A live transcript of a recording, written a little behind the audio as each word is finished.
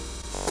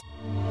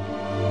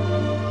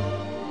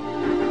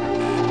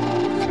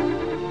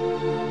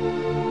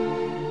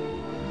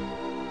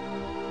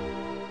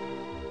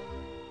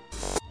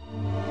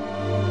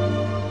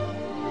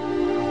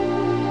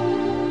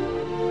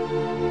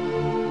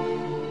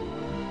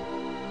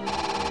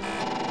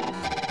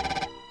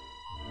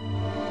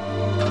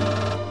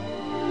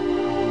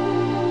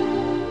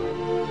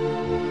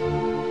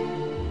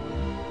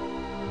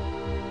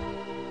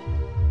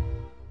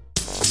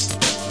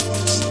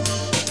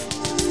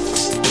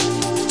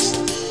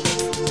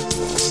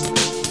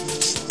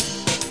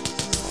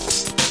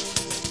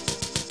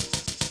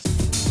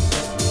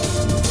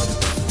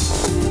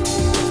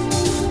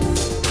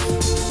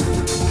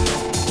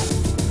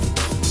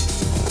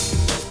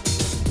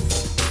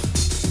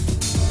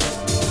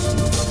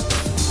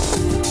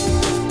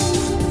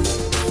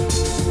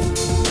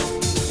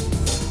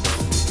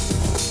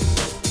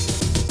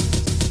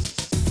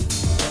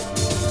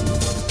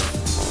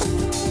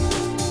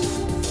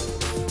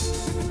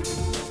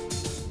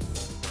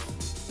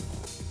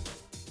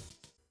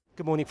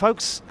Good morning,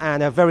 folks,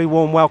 and a very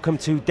warm welcome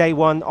to day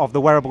one of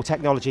the Wearable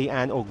Technology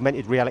and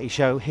Augmented Reality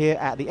Show here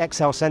at the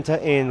Excel Centre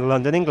in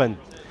London, England.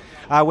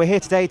 We're here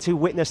today to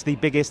witness the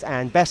biggest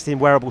and best in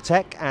wearable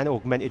tech and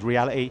augmented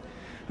reality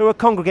who are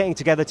congregating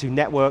together to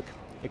network,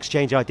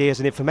 exchange ideas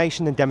and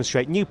information and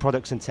demonstrate new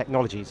products and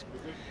technologies,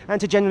 and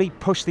to generally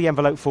push the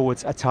envelope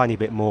forwards a tiny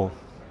bit more.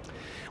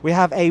 We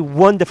have a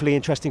wonderfully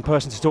interesting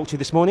person to talk to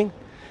this morning,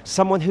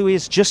 someone who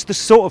is just the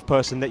sort of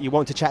person that you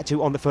want to chat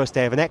to on the first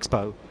day of an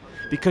expo,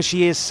 because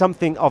she is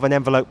something of an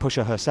envelope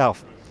pusher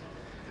herself.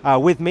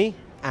 With me,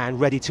 and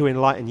ready to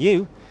enlighten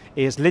you,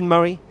 is Lynn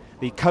Murray,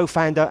 the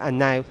co-founder and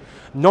now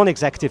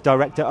non-executive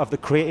director of the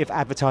creative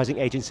advertising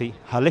agency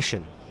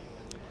Halition.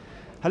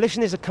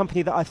 Halition is a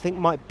company that I think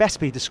might best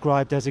be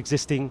described as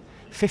existing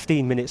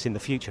 15 minutes in the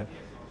future,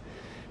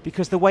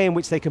 because the way in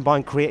which they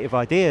combine creative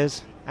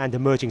ideas and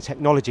emerging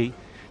technology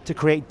to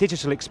create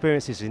digital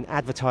experiences in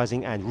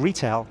advertising and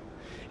retail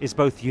is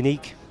both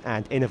unique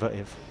and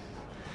innovative.